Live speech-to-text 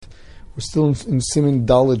We're still in Siman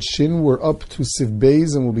Daled Shin. We're up to Siv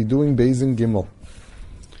Beis, and we'll be doing Beis in Gimel.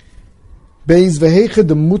 Beis v'heicha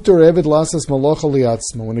de muter eved lasas malacha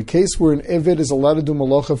liatzma. When a case where an eved is allowed to do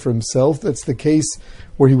malacha for himself, that's the case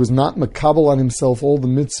where he was not makabel on himself all the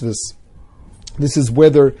mitzvahs. This is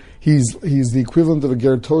whether he's the equivalent of a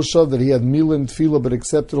ger toshav, that he had mila and tefillah but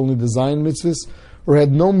accepted only the zayin mitzvahs, or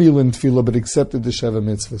had no mila and tefillah but accepted the sheva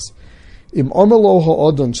mitzvahs. Im amalo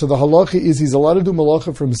ha'odon, so the halacha is he's allowed to do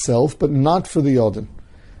malacha for himself, but not for the odon.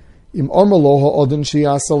 Im amalo ha'odon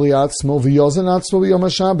sheyasa liatzmo v'yozen atzmo v'yom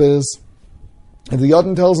ha'shabbos. If the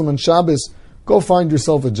Yadin tells him on Shabbos, go find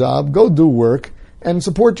yourself a job, go do work, and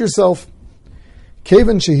support yourself.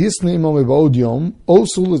 Since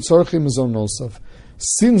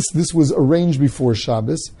this was arranged before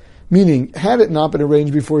Shabbos, meaning, had it not been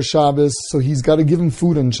arranged before Shabbos, so he's got to give him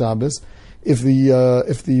food on Shabbos. If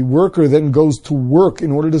the worker then goes to work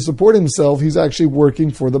in order to support himself, he's actually working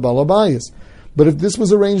for the balabayas. But if this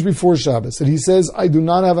was arranged before Shabbos, and he says, I do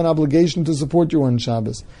not have an obligation to support you on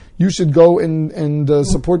Shabbos, you should go and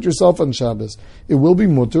support yourself on Shabbos, it will be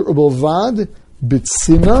mutter. Ubelvad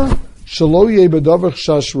bitzina shelo yeh b'davar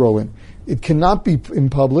chash roin. It cannot be in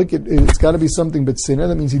public. It's got to be something bitzina.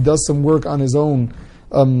 That means he does some work on his own,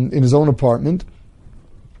 in his own apartment.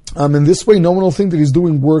 And this way, no one will think that he's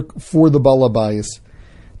doing work for the balabayas.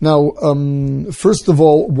 Now, first of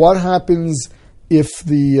all, what happens if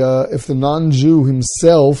the non-Jew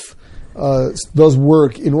himself does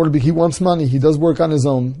work in order, he wants money, he does work on his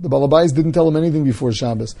own. The Balabais didn't tell him anything before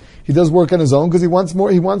Shabbos. He does work on his own because he wants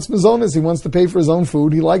more. He wants mizonos. He wants to pay for his own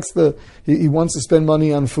food. He wants to spend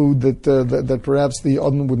money on food that perhaps the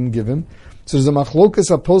Odin wouldn't give him. So there's a machlokas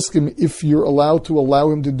haposkim if you're allowed to allow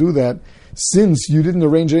him to do that. Since you didn't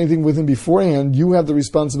arrange anything with him beforehand, you have the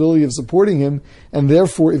responsibility of supporting him, and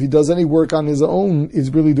therefore, if he does any work on his own, he's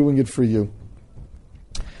really doing it for you.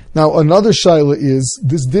 Now, another shaila is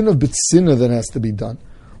this din of bitzina that has to be done.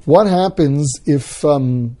 What happens if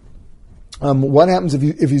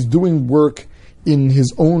he's doing work in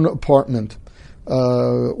his own apartment,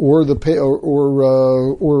 or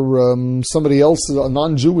somebody else's, a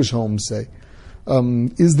non-Jewish home, say?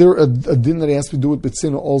 Is there a din that he has to do with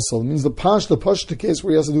bitzina also? It means the pashta case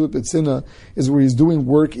where he has to do with bitzina is where he's doing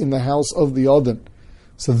work in the house of the Odin.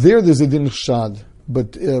 So there's a din chshad.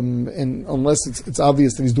 But and unless it's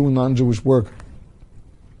obvious that he's doing non-Jewish work,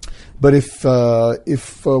 but if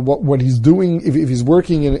what he's doing, if he's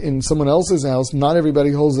working in someone else's house, not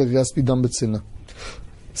everybody holds that it has to be done b'tzina.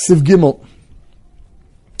 Siv Gimel.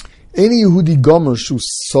 Any Yehudi gomer shu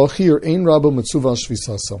sochi or ein rabbo mitzuva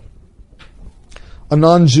shvisaso. A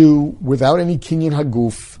non-Jew without any kinyan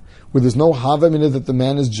haguf, where there's no havim in it that the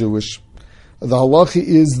man is Jewish. The halacha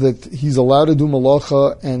is that he's allowed to do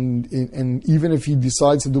malacha, and even if he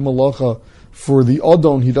decides to do malacha for the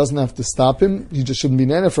odon, he doesn't have to stop him. He just shouldn't be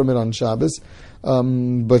nana from it on Shabbos.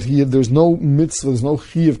 But there's no mitzvah, there's no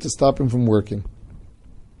chiyuv to stop him from working.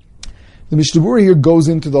 The Mishnah Berurah here goes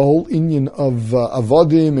into the whole inyan of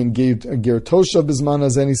avodim and ger toshav bizman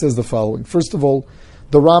hazeh, and he says the following. First of all,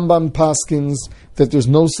 the Rambam paskins that there's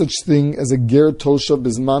no such thing as a ger toshav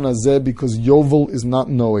bizman hazeh because yovel is not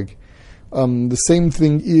noeg. The same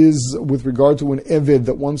thing is with regard to an Eved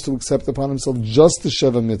that wants to accept upon himself just the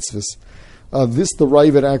Sheva mitzvahs. This the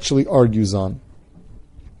Ravid actually argues on.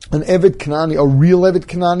 An Eved Kanani, a real Eved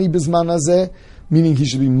Kanani bizman hazeh, meaning he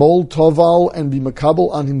should be mol toval and be makabel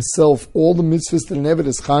on himself all the mitzvahs that an Eved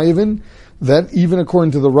is chayivin, that even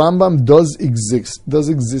according to the Rambam does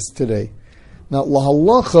exist today. Now,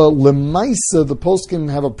 lahalacha, lemaisa, the poskim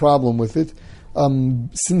have a problem with it.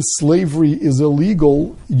 Since slavery is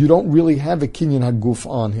illegal, you don't really have a kinyan haguf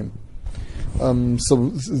on him. So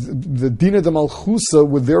the Dina de Malchusa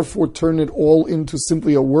would therefore turn it all into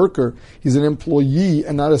simply a worker. He's an employee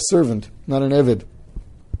and not a servant, not an Eved.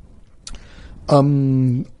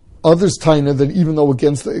 Others taina that even though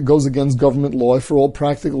it goes against government law, for all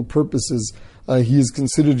practical purposes, he is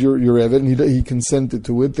considered your Eved, and he consented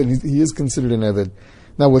to it, then he is considered an Eved.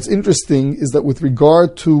 Now, what's interesting is that with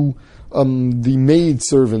regard to the maid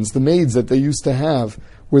servants, the maids that they used to have,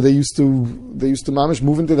 where they used to mamish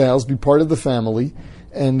move into the house, be part of the family,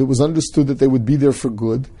 and it was understood that they would be there for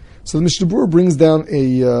good. So the Mishnah Berurah brings down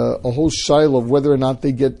a whole shaila of whether or not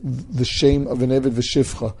they get the shame of an Eved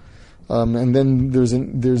v'shifcha, and then there's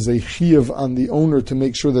a chiyuv on the owner to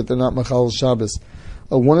make sure that they're not machal Shabbos.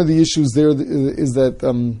 One of the issues there is that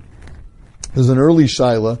there's an early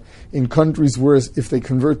shaila in countries where if they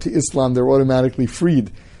convert to Islam, they're automatically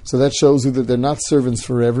freed. So that shows you that they're not servants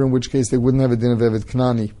forever, in which case they wouldn't have a din of Eved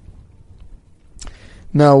Knani.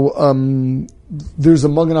 Now, there's a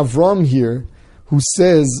Magen Avram here who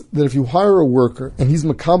says that if you hire a worker and he's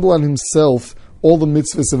makabel on himself all the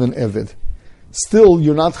mitzvahs of an eved, still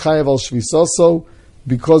you're not chayav al shvisaso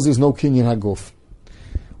because there's no kinyan haguf.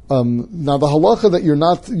 Now the halacha that you're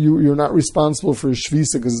not responsible for a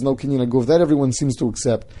shvisa because there's no kinyan haguf, that everyone seems to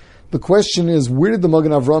accept. The question is, where did the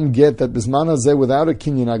Magen Avram get that bisman hazeh without a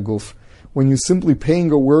kinyan haguf, when you're simply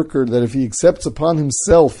paying a worker that if he accepts upon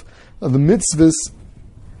himself the mitzvahs,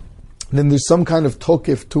 then there's some kind of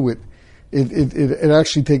tokef to it. It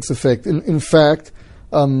actually takes effect. In fact,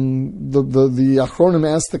 the Achronim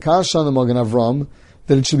asked the Kasha on the Magen Avram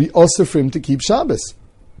that it should be osir for him to keep Shabbos.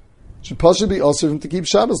 It should possibly be osir for him to keep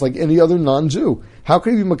Shabbos like any other non-Jew. How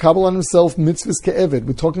can he be makabel on himself mitzvahs ke'eved?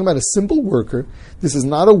 We're talking about a simple worker. This is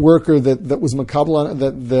not a worker that was makabel on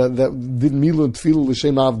that did milu tfilu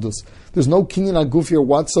l'shem avdus. There's no kinyan aguf here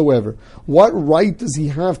whatsoever. What right does he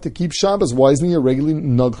have to keep Shabbos? Why isn't he a regular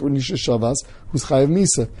nadcher nisha Shabbos who's chayav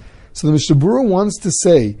misa? So the Mishnah Berurah wants to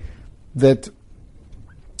say that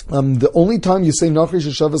the only time you say Nachri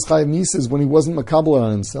Shabbos Chayav Misa is when he wasn't makabel on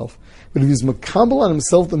himself. But if he's makabel on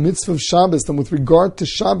himself the mitzvah of Shabbos, then with regard to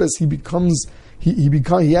Shabbos, he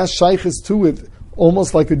has shaykhs to it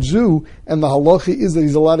almost like a Jew, and the halacha is that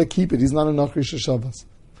he's allowed to keep it. He's not a Nachri Shabbos.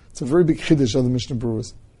 It's a very big chiddush of the Mishnah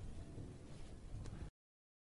Berurah.